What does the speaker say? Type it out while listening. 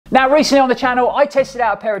Now recently on the channel I tested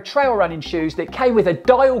out a pair of trail running shoes that came with a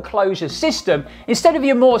dial closure system instead of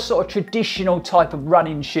your more sort of traditional type of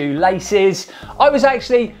running shoe laces. I was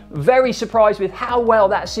actually very surprised with how well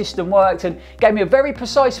that system worked and gave me a very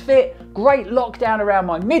precise fit, great lockdown around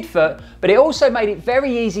my midfoot, but it also made it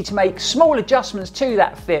very easy to make small adjustments to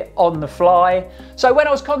that fit on the fly. So when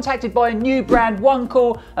I was contacted by a new brand,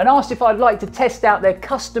 Onecl, and asked if I'd like to test out their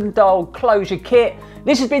custom dial closure kit,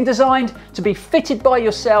 this has been designed to be fitted by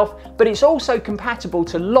yourself, but it's also compatible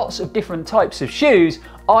to lots of different types of shoes.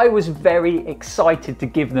 I was very excited to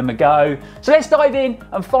give them a go. So let's dive in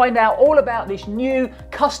and find out all about this new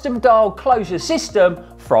custom dial closure system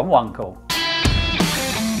from Onecl.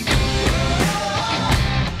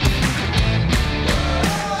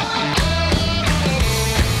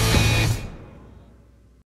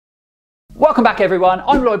 Welcome back everyone,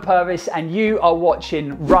 I'm Lloyd Purvis and you are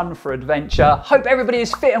watching Run4Adventure. Hope everybody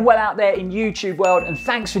is fit and well out there in YouTube world, and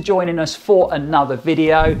thanks for joining us for another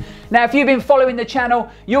video. Now if you've been following the channel,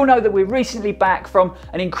 you'll know that we're recently back from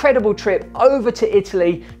an incredible trip over to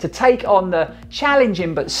Italy to take on the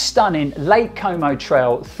challenging but stunning Lake Como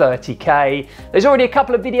Trail 30K. There's already a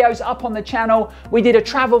couple of videos up on the channel. We did a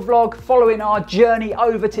travel vlog following our journey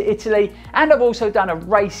over to Italy, and I've also done a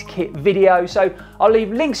race kit video, so I'll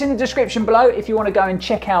leave links in the description below if you want to go and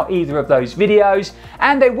check out either of those videos.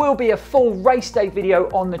 And there will be a full race day video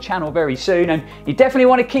on the channel very soon, and you definitely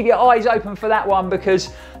want to keep your eyes open for that one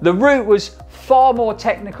because the route was far more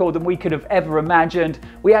technical than we could have ever imagined.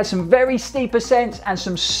 We had some very steep ascents and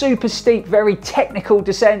some super steep, very technical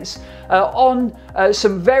descents on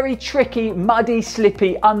some very tricky, muddy,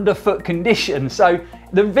 slippy underfoot conditions. So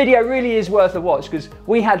the video really is worth a watch because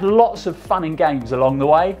we had lots of fun and games along the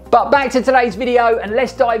way. But back to today's video, and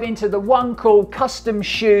let's dive into the Onecl custom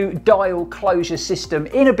shoe dial closure system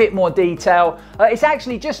in a bit more detail. It's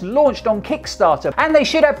actually just launched on Kickstarter and they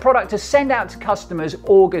should have product to send out to customers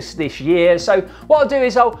August this year. So what I'll do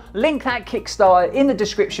is I'll link that Kickstarter in the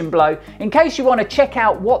description below in case you want to check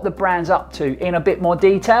out what the brand's up to in a bit more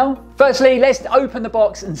detail. Firstly, let's open the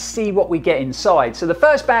box and see what we get inside. So the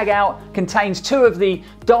first bag out contains two of the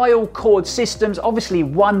dial cord systems, obviously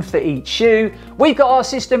one for each shoe. We've got our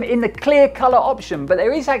system in the clear color option, but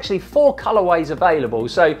there is actually 4 colorways available.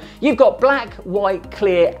 So you've got black, white,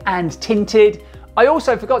 clear and tinted. I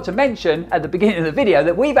also forgot to mention at the beginning of the video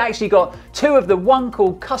that we've actually got 2 of the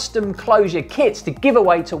Onecl custom closure kits to give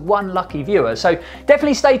away to one lucky viewer. So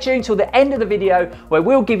definitely stay tuned till the end of the video where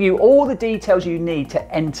we'll give you all the details you need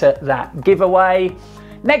to enter that giveaway.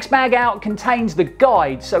 Next bag out contains the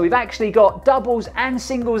guide. So we've actually got doubles and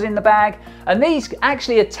singles in the bag, and these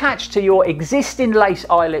actually attach to your existing lace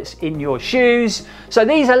eyelets in your shoes. So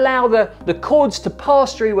these allow the cords to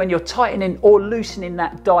pass through when you're tightening or loosening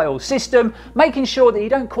that dial system, making sure that you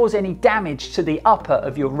don't cause any damage to the upper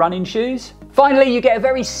of your running shoes. Finally, you get a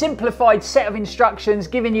very simplified set of instructions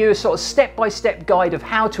giving you a sort of step-by-step guide of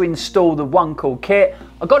how to install the Onecl kit.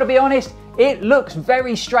 I've got to be honest, it looks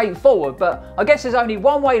very straightforward, but I guess there's only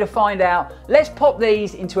one way to find out. Let's pop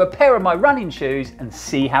these into a pair of my running shoes and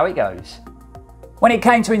see how it goes. When it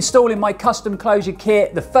came to installing my custom closure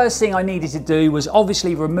kit, the first thing I needed to do was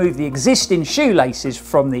obviously remove the existing shoelaces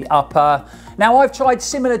from the upper. Now I've tried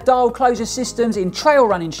similar dial closure systems in trail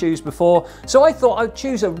running shoes before, so I thought I'd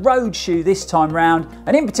choose a road shoe this time round,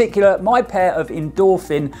 and in particular my pair of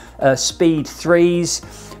Endorphin Speed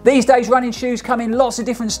 3s. These days running shoes come in lots of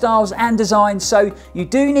different styles and designs, so you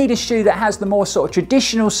do need a shoe that has the more sort of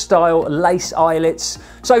traditional style lace eyelets.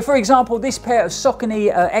 So for example, this pair of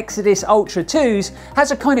Saucony Exodus Ultra 2s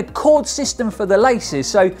has a kind of cord system for the laces,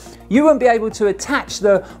 so you won't be able to attach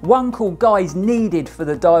the Onecl guides needed for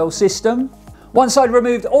the dial system. Once I'd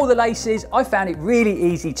removed all the laces, I found it really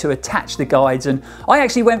easy to attach the guides, and I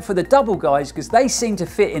actually went for the double guides because they seem to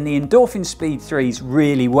fit in the Endorphin Speed 3s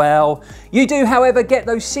really well. You do, however, get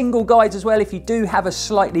those single guides as well if you do have a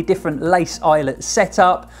slightly different lace eyelet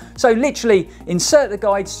setup. So literally insert the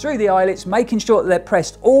guides through the eyelets, making sure that they're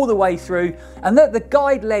pressed all the way through and that the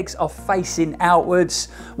guide legs are facing outwards.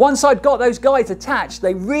 Once I'd got those guides attached,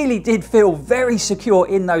 they really did feel very secure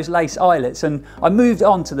in those lace eyelets, and I moved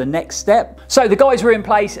on to the next step. So the guides were in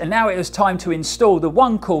place, and now it was time to install the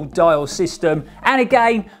Onecl dial system, and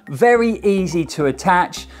again, very easy to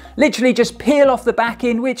attach. Literally just peel off the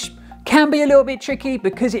backing, which can be a little bit tricky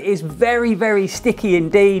because it is very, very sticky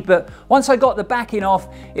indeed, but once I got the backing off,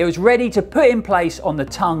 it was ready to put in place on the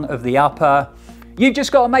tongue of the upper. You've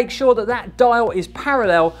just got to make sure that that dial is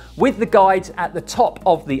parallel with the guides at the top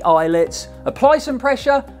of the eyelets. Apply some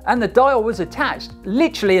pressure and the dial was attached.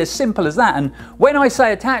 Literally as simple as that. And when I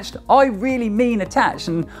say attached, I really mean attached.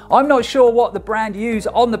 And I'm not sure what the brand use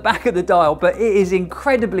on the back of the dial, but it is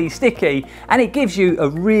incredibly sticky and it gives you a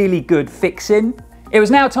really good fixing. It was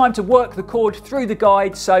now time to work the cord through the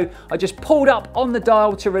guide, so I just pulled up on the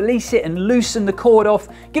dial to release it and loosen the cord off,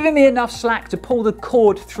 giving me enough slack to pull the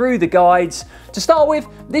cord through the guides. To start with,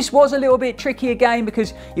 this was a little bit tricky again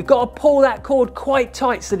because you've got to pull that cord quite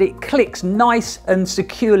tight so that it clicks nice and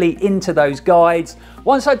securely into those guides.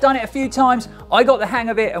 Once I'd done it a few times, I got the hang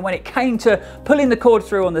of it, and when it came to pulling the cord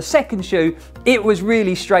through on the second shoe, it was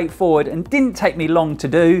really straightforward and didn't take me long to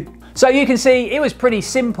do. So you can see it was pretty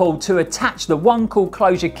simple to attach the Onecl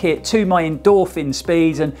closure kit to my endorphin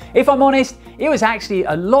speeds, and if I'm honest, it was actually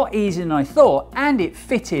a lot easier than I thought and it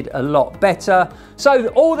fitted a lot better. So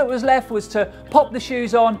all that was left was to pop the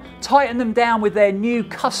shoes on, tighten them down with their new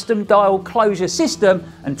custom dial closure system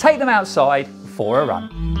and take them outside for a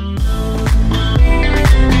run.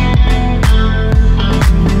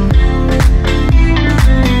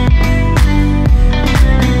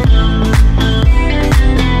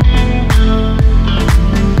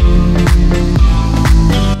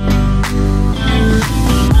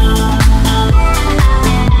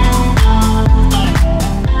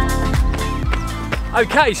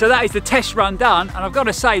 Okay, so that is the test run done, and I've got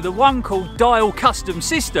to say the Onecl dial custom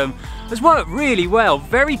system has worked really well.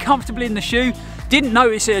 Very comfortable in the shoe, didn't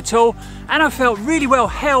notice it at all, and I felt really well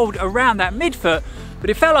held around that midfoot, but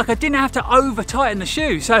it felt like I didn't have to over tighten the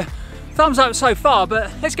shoe. So thumbs up so far,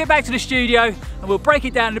 but let's get back to the studio and we'll break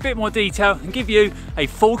it down in a bit more detail and give you a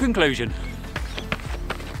full conclusion.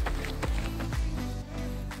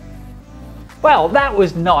 Well, that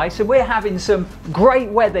was nice, and we're having some great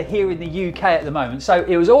weather here in the UK at the moment, so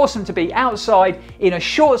it was awesome to be outside in a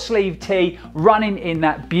short sleeve tee running in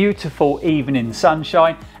that beautiful evening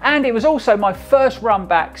sunshine, and it was also my first run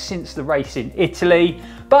back since the race in Italy.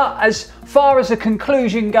 But as far as the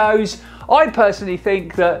conclusion goes, I personally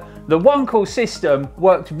think that the Onecl system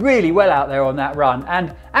worked really well out there on that run,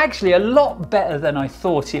 and actually a lot better than I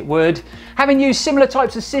thought it would. Having used similar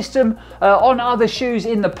types of system on other shoes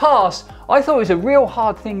in the past, I thought it was a real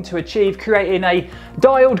hard thing to achieve, creating a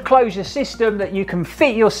dialed closure system that you can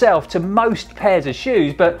fit yourself to most pairs of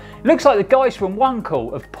shoes, but it looks like the guys from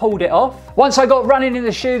Onecl have pulled it off. Once I got running in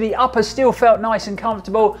the shoe, the upper still felt nice and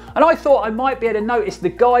comfortable, and I thought I might be able to notice the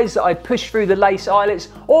guides that I pushed through the lace eyelets,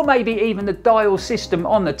 or maybe even the dial system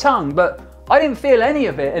on the tongue, but I didn't feel any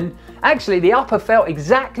of it, and actually the upper felt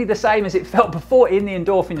exactly the same as it felt before in the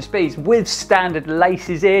endorphin speeds, with standard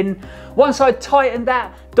laces in. Once I tightened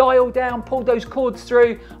that dial down, pulled those cords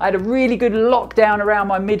through, I had a really good lockdown around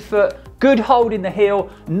my midfoot, good hold in the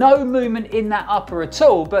heel, no movement in that upper at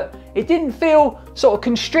all, but it didn't feel sort of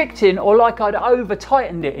constricting or like I'd over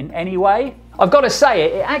tightened it in any way. I've got to say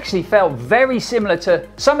it actually felt very similar to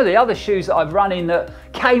some of the other shoes that I've run in that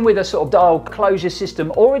came with a sort of dial closure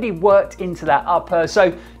system already worked into that upper,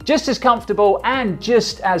 so just as comfortable and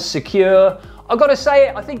just as secure. I've got to say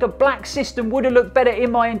it, I think a black system would have looked better in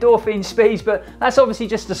my endorphin speeds, but that's obviously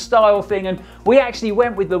just a style thing, and we actually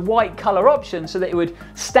went with the white colour option so that it would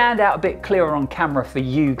stand out a bit clearer on camera for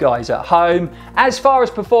you guys at home. As far as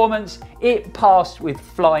performance, it passed with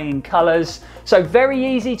flying colours. So very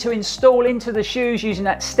easy to install into the shoes using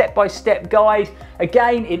that step-by-step guide.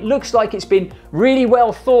 Again, it looks like it's been really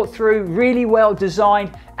well thought through, really well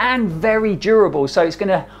designed, and very durable. So it's going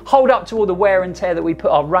to hold up to all the wear and tear that we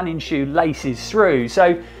put our running shoe laces through.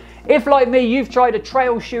 So if, like me, you've tried a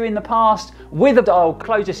trail shoe in the past with a dial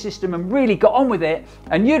closure system and really got on with it,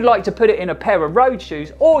 and you'd like to put it in a pair of road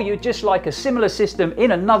shoes, or you'd just like a similar system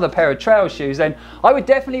in another pair of trail shoes, then I would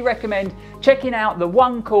definitely recommend checking out the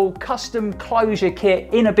Onecl custom closure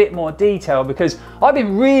kit in a bit more detail, because I've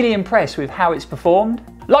been really impressed with how it's performed.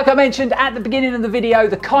 Like I mentioned at the beginning of the video,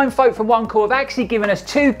 the kind folk from Onecl have actually given us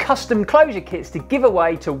 2 custom closure kits to give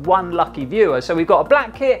away to 1 lucky viewer. So we've got a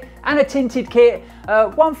black kit and a tinted kit,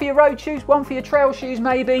 one for your road shoes, one for your trail shoes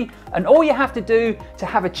maybe, and all you have to do to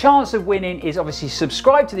have a chance of winning is obviously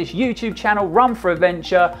subscribe to this YouTube channel,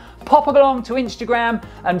 Run4Adventure, pop along to Instagram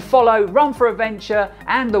and follow Run4Adventure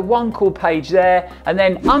and the Onecl page there, and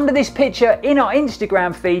then under this picture in our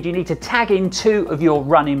Instagram feed you need to tag in 2 of your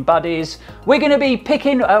running buddies. We're going to be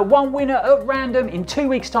picking one winner at random in 2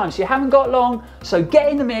 weeks time, so you haven't got long, so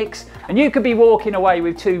get in the mix and you could be walking away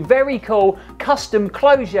with 2 very cool custom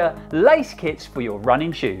closure lace kits for your your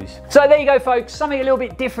running shoes. So there you go folks, something a little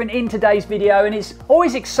bit different in today's video, and it's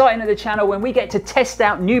always exciting at the channel when we get to test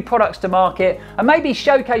out new products to market and maybe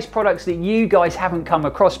showcase products that you guys haven't come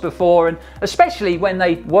across before, and especially when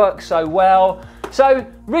they work so well. So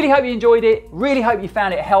really hope you enjoyed it, really hope you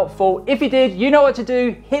found it helpful. If you did, you know what to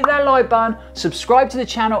do, hit that like button, subscribe to the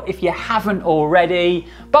channel if you haven't already.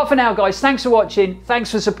 But for now guys, thanks for watching,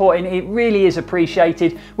 thanks for supporting, it really is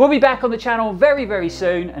appreciated. We'll be back on the channel very, very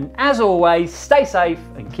soon, and as always, stay safe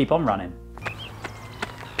and keep on running.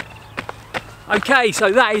 Okay,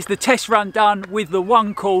 so that is the test run done with the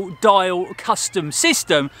Onecl dial custom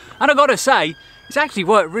system, and I've got to say, it's actually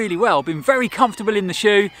worked really well. Been very comfortable in the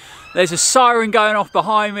shoe. There's a siren going off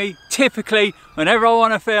behind me. Typically, whenever I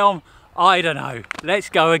want to film, I don't know, let's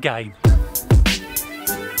go again.